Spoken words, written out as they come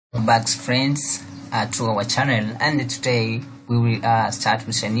Back friends to our channel, and today we will start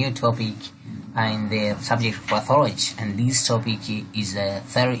with a new topic in the subject of pathology, and this topic is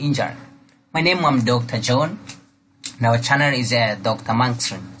third injury. My name is Dr. John, and our channel is Dr. Man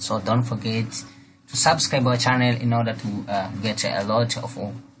Xin Lin, so don't forget to subscribe our channel in order to get a lot of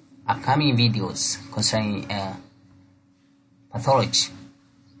upcoming videos concerning pathology.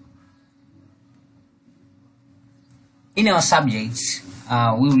 In our subjects,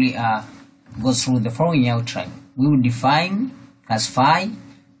 we will go through the following outline. We will define, classify,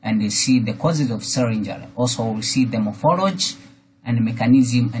 and see the causes of cell injury. Also, we will see the morphology and the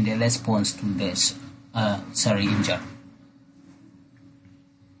mechanism and the response to this cell injury.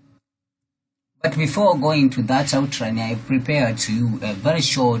 But before going to that outline, I have prepared to you a very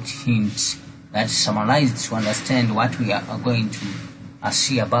short hint that summarizes to understand what we are going to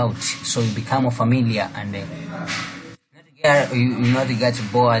see about, so you become more familiar and you not get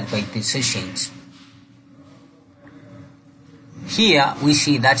bored by the sessions. Here we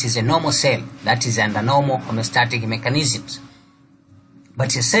see that is a normal cell that is under normal homeostatic mechanisms.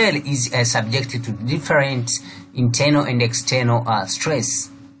 But a cell is subjected to different internal and external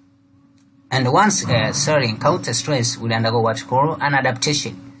stress. And once a cell encounters stress, will undergo what we call an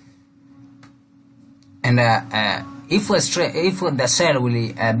adaptation. And if the cell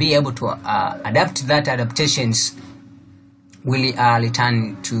will be able to adapt that adaptations, will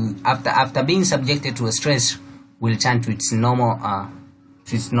return to after being subjected to a stress, will return to its normal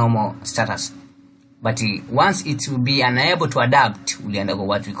status. But once it will be unable to adapt, will undergo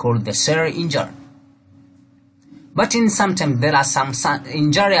what we call the cell injury. But in sometimes there are some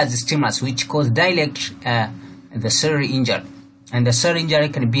injurious stimulus which cause direct the cell injury, and the cell injury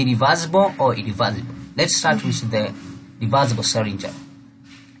can be reversible or irreversible. Let's start with the reversible cell injury.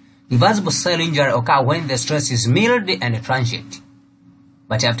 Reversible cell injury occurs when the stress is mild and transient.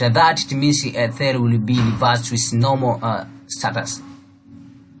 But after that, it means a cell will be reversed to its normal status.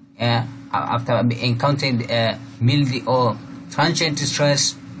 After encountering mild or transient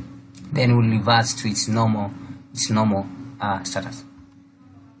stress, then will reverse to its normal status.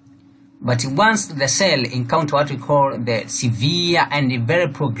 But once the cell encounters what we call the severe and very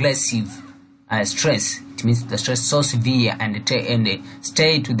progressive stress, it means the stress so severe and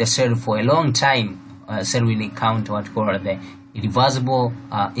stay to the cell for a long time, cell will encounter what we call the irreversible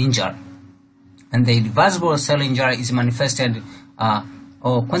injury. And the irreversible cell injury is manifested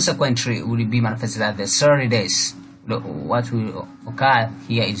or consequently will be manifested at the cell death. What will occur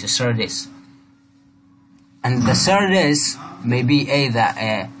here is the cell death. And the cell death may be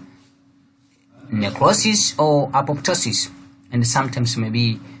either necrosis or apoptosis, and sometimes may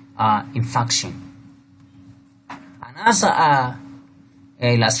be infarction. Another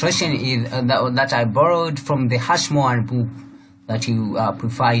illustration is that I borrowed from the Hashmoan book that you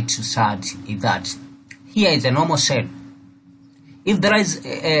prefer to start is that here is a normal cell. If there is,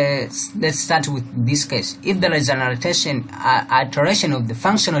 let's start with this case. If there is an alteration of the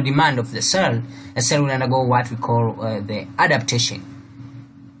functional demand of the cell, a cell will undergo what we call the adaptation.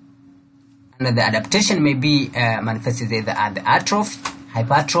 And the adaptation may be manifested either at the atrophy,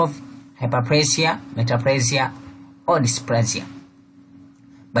 hypertrophy, hyperplasia, metaplasia, or dysplasia.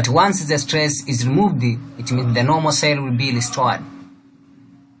 But once the stress is removed, it means the normal cell will be restored.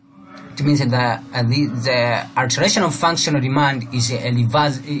 It means that the alteration of functional demand is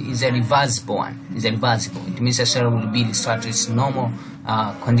a reversible one. It means the cell will be restored to its normal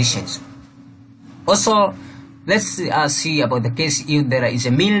conditions. Also, let's see about the case if there is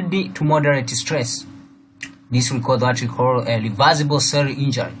a mild to moderate stress. This will cause what we call a reversible cell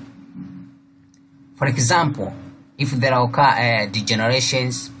injury. For example, if there occur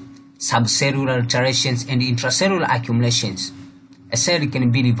degenerations, subcellular alterations, and intracellular accumulations, a cell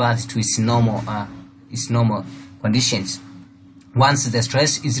can be reversed to its normal conditions once the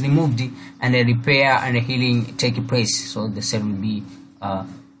stress is removed and a repair and a healing take place. So the cell will be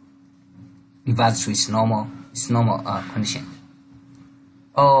reversed to its normal condition.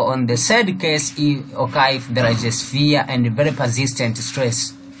 Or on the third case, if there is a severe and very persistent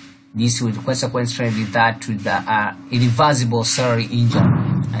stress, this will consequently result to the irreversible cell injury.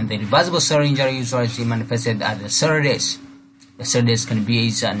 And the reversible cell injury usually manifested at the cell death. The cell death can be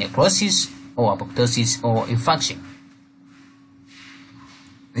either necrosis or apoptosis or infarction.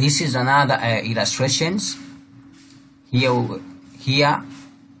 This is another illustrations. Here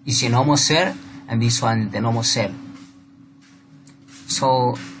is a normal cell, and this one is the normal cell.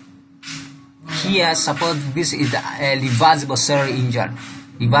 So here, suppose this is a reversible cell injury.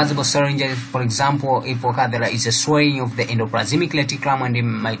 Reversible cell injury, for example, if there is a swelling of the endoplasmic reticulum and the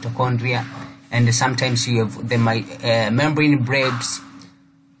mitochondria, and sometimes you have the membrane breaks,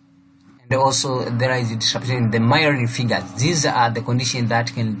 Also there is a disruption in the myelin figures. These are the conditions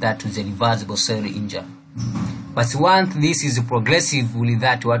that can lead to the reversible cell injury. But once this is progressive, will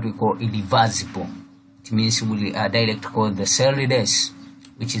that what we call irreversible. It means we will direct call the cell death,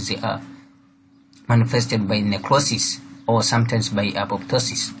 which is manifested by necrosis or sometimes by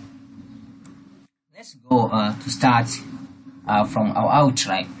apoptosis. Let's go to start from our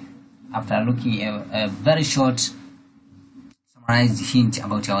outline after looking at a very short summarized hint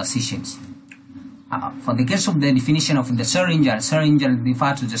about our sessions. For the case of the definition of the cell injury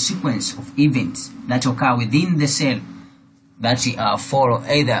refers to the sequence of events that occur within the cell that follow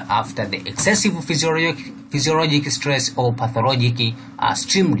either after the excessive physiologic stress or pathologic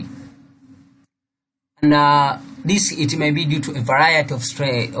stimuli. And this, it may be due to a variety of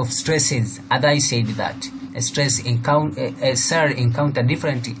stresses. As I said that a cell encounter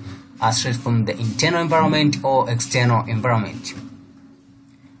different stress from the internal environment or external environment.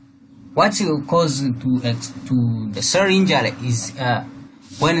 What causes to the cell injury is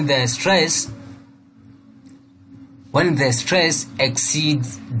when the stress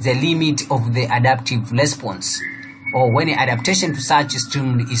exceeds the limit of the adaptive response, or when adaptation to such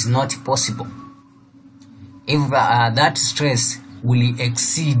stimuli is not possible. If that stress will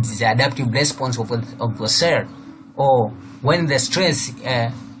exceed the adaptive response of the cell, or when the stress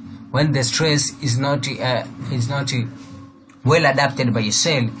is not well adapted by a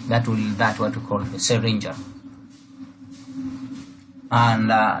cell, that what we call the cell injury. And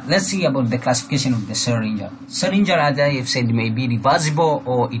let's see about the classification of the cell injury. Cell injury, as I have said, may be reversible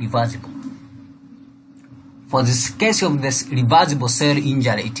or irreversible. For this case of this reversible cell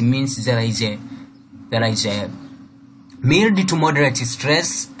injury, it means there is a mild to moderate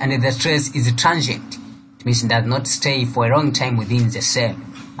stress, and the stress is transient. It means it does not stay for a long time within the cell.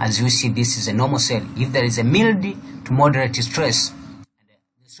 As you see, this is a normal cell. If there is a mild to moderate stress,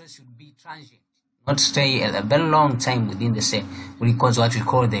 the stress should be transient, not stay a very long time within the cell, will cause what we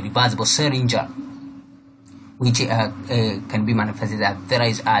call the reversible cell injury, which can be manifested as there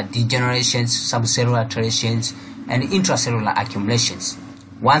is degenerations, subcellular alterations, and intracellular accumulations.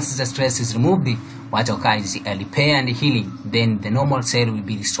 Once the stress is removed, what occurs is a repair and healing, then the normal cell will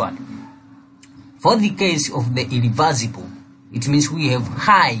be restored. For the case of the irreversible, it means we have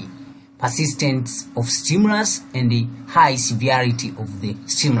high persistence of stimulus and the high severity of the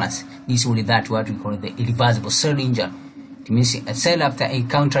stimulus. This will be what we call the irreversible cell injury. It means a cell, after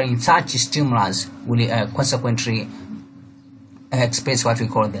encountering such stimulus, will consequently express what we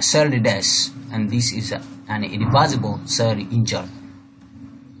call the cell death, and this is an irreversible cell injury.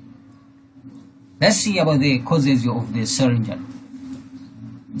 Let's see about the causes of the cell injury.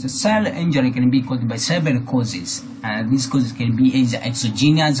 The cell injury can be caused by several causes, and these causes can be either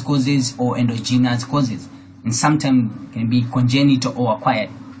exogenous causes or endogenous causes, and sometimes can be congenital or acquired.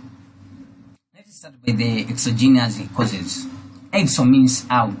 Let's start with the exogenous causes. Exo means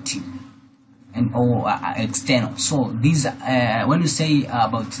out, and or external. So these, when you say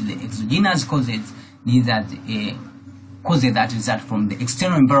about the exogenous causes, these are the causes that result from the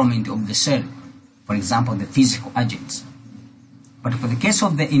external environment of the cell. For example, the physical agents. But for the case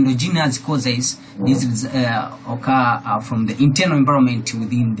of the endogenous causes, these occur from the internal environment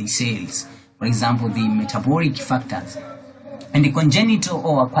within the cells. For example, the metabolic factors. And the congenital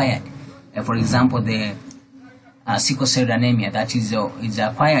or acquired. For example, the sickle cell anemia, that is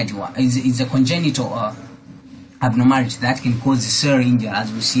acquired, is a congenital abnormality that can cause cell injury.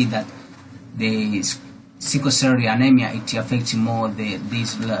 As we see that the sickle cell anemia, it affects more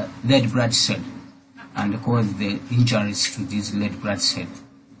this red blood cell, and cause the injuries to this red blood cell.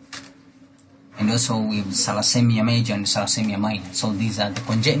 And also we have thalassemia major and thalassemia minor. So these are the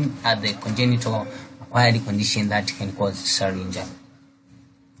congenital acquired condition that can cause cell injury.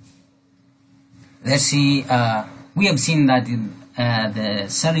 Let's see, we have seen that the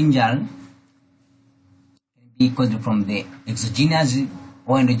cell injury can be caused from the exogenous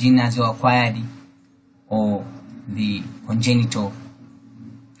or endogenous or acquired or the congenital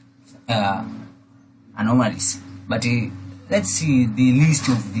anomalies. But let's see the list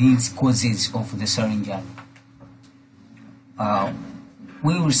of these causes of the cell injury.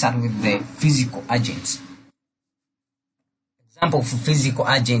 We will start with the physical agents. Example for physical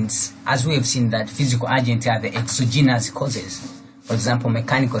agents, as we have seen that physical agents are the exogenous causes. For example,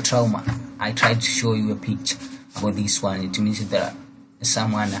 mechanical trauma. I tried to show you a picture about this one. It means that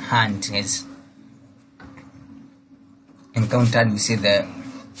someone's hand has encountered, we say, the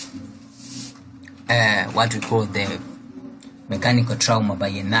what we call the mechanical trauma by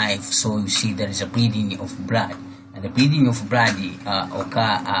a knife. So you see there is a bleeding of blood, and the bleeding of blood occur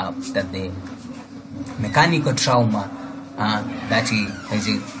after the mechanical trauma that is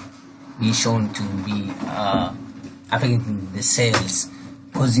been shown to be affecting the cells,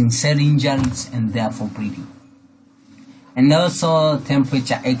 causing cell injuries and therefore bleeding. And also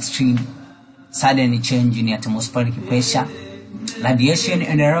temperature extreme, sudden change in atmospheric pressure, radiation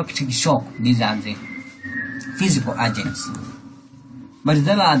and electric shock. These are the physical agents. But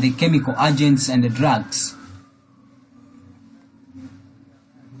there are the chemical agents and the drugs.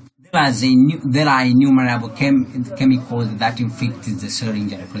 There are innumerable chemicals that inflict the cell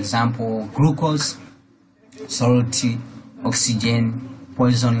injury. For example, glucose, salt, oxygen,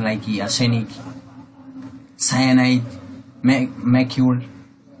 poison like arsenic, cyanide, mercury.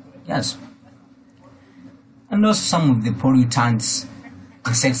 Yes. And also some of the pollutants,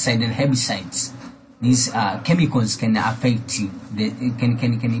 insecticides and herbicides. These chemicals can affect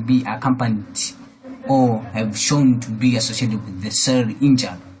can be accompanied or have shown to be associated with the cell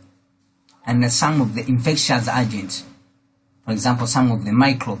injury. And some of the infectious agents, for example, some of the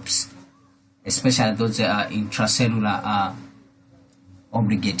microbes, especially those intracellular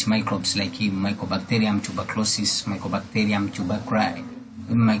obligate microbes like Mycobacterium tuberculosis, Mycobacterium tuberculi,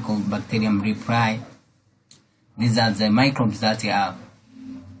 Mycobacterium leprae. These are the microbes that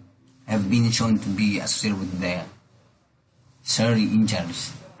have been shown to be associated with the cell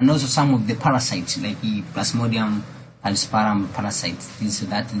injuries. And also some of the parasites like Plasmodium falciparum parasites, these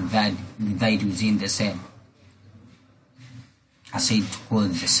that divide within the cell, are said to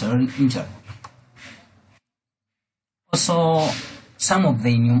cause the cell injury. Also, some of the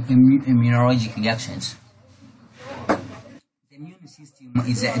immunologic reactions. The immune system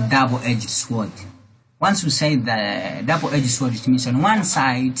is a double-edged sword. Once we say the double-edged sword, it means on one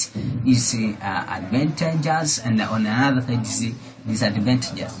side is advantageous and on another side is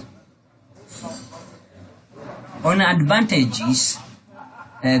disadvantageous. On advantages,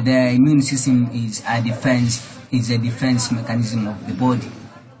 the immune system is a defense mechanism of the body.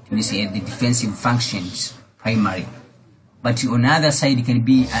 It means the defensive functions primary. But on the other side, it can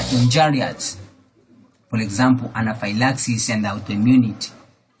be injurious. For example, anaphylaxis and autoimmunity.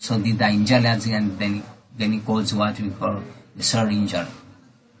 So these are injurious, and then it causes what we call the cell injury.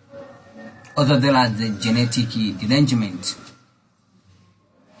 Although there are the genetic derangement.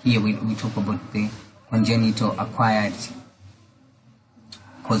 Here we talk about the congenital acquired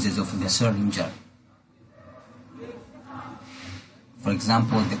causes of the cell injury. For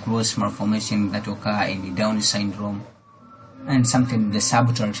example, the gross malformation that occur in the Down syndrome, and sometimes the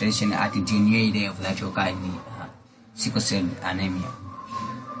subtle alteration at the DNA day of that occur in the sickle cell anemia.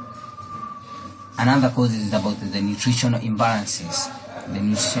 Another cause is about the nutritional imbalances. The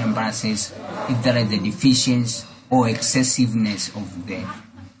nutritional imbalances, if there is a deficiency or excessiveness of the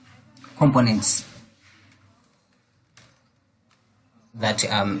components that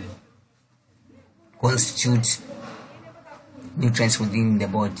constitute nutrients within the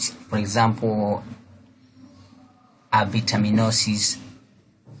body. For example, vitaminosis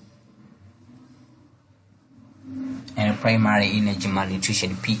and primary energy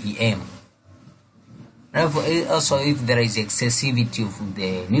malnutrition, PEM. Also, if there is excessivity of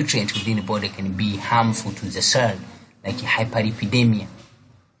the nutrient within the body, can be harmful to the cell, like hyperlipidemia,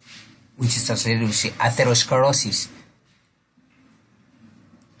 which is associated with atherosclerosis,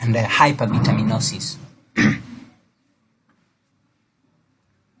 and hypervitaminosis.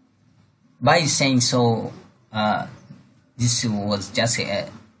 By saying so, this was just a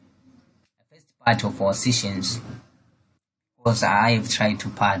first part of our sessions, because I have tried to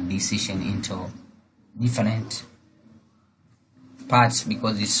part this session into different parts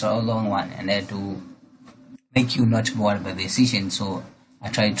because it's a long one, and I had to make you not bored by the session, so I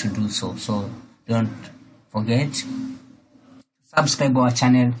tried to do so. So don't forget to subscribe our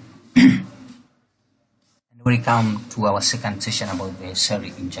channel and welcome to our second session about the cell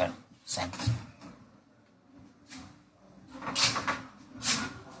injury science.